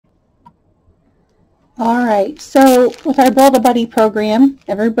All right, so with our Build-A-Buddy program,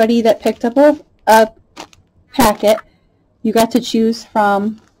 everybody that picked up a packet, you got to choose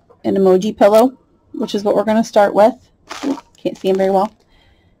from an emoji pillow, which is what we're going to start with. Can't see them very well.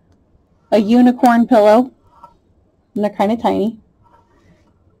 A unicorn pillow, and they're kind of tiny.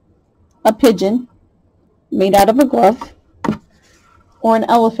 A pigeon made out of a glove, or an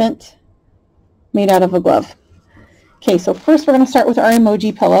elephant made out of a glove. Okay, so first we're going to start with our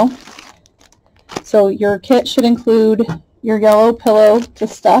emoji pillow. So your kit should include your yellow pillow to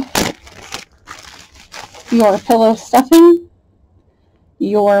stuff, your pillow stuffing,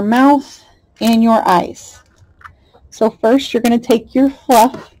 your mouth, and your eyes. So first you're going to take your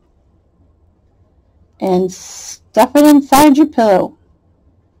fluff and stuff it inside your pillow.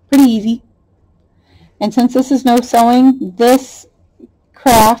 Pretty easy. And since this is no sewing, this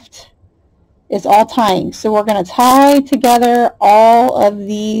craft is all tying. So we're going to tie together all of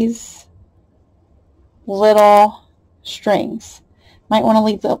these little strings. Might want to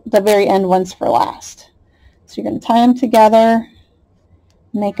leave the very end ones for last. So you're going to tie them together,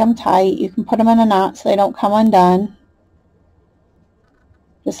 make them tight. You can put them in a knot so they don't come undone.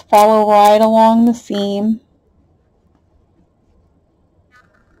 Just follow right along the seam.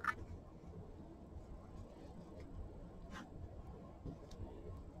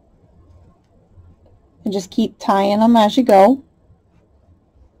 And just keep tying them as you go.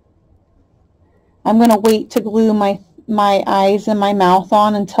 I'm going to wait to glue my eyes and my mouth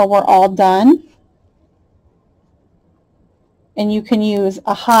on until we're all done. And you can use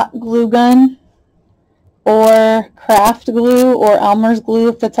a hot glue gun or craft glue or Elmer's glue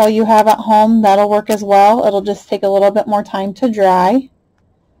if that's all you have at home. That'll work as well. It'll just take a little bit more time to dry.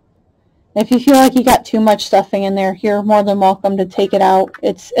 If you feel like you got too much stuffing in there, you're more than welcome to take it out.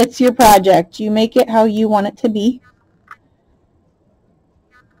 It's your project. You make it how you want it to be.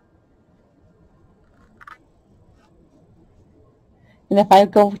 And if I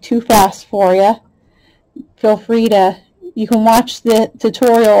go too fast for you, feel free to, you can watch the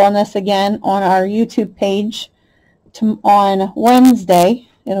tutorial on this again on our YouTube page on Wednesday.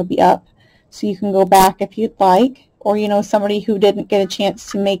 It'll be up, so you can go back if you'd like. Or you know somebody who didn't get a chance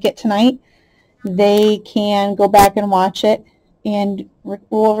to make it tonight, they can go back and watch it, and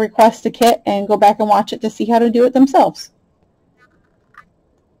we'll request a kit and go back and watch it to see how to do it themselves.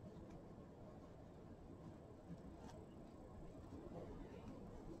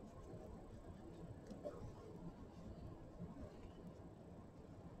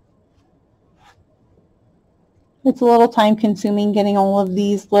 It's a little time consuming getting all of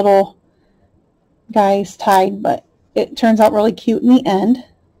these little guys tied, but it turns out really cute in the end.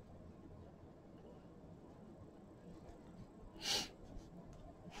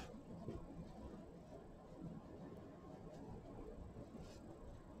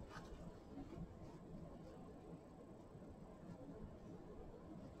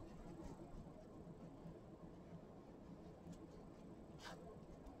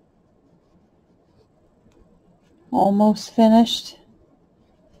 Almost finished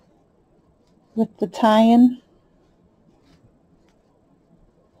with the tie-in.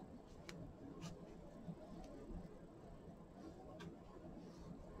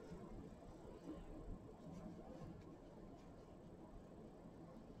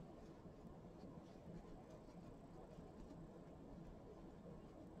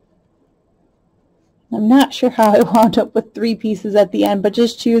 I'm not sure how I wound up with 3 pieces at the end, but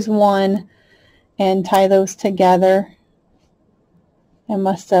just choose one and tie those together. I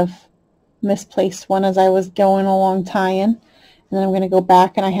must have misplaced one as I was going along tying. And then I'm going to go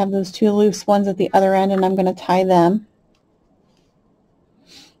back, and I have those 2 loose ones at the other end, and I'm going to tie them.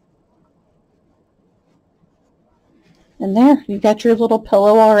 And there, you got your little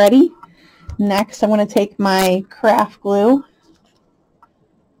pillow already. Next, I'm going to take my craft glue.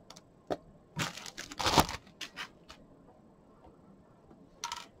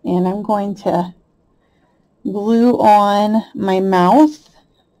 And I'm going to glue on my mouth.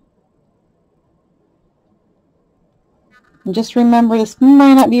 And just remember, this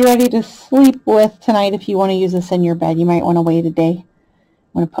might not be ready to sleep with tonight. If you want to use this in your bed, you might want to wait a day.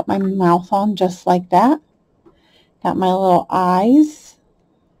 I'm going to put my mouth on just like that. Got my little eyes.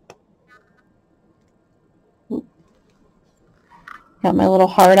 Got my little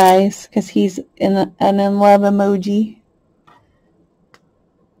heart eyes because he's an in love emoji.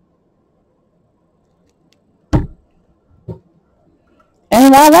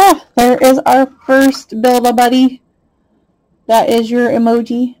 And voila, there is our first Build-A-Buddy. That is your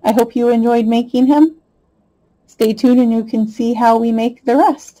emoji. I hope you enjoyed making him. Stay tuned and you can see how we make the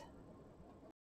rest.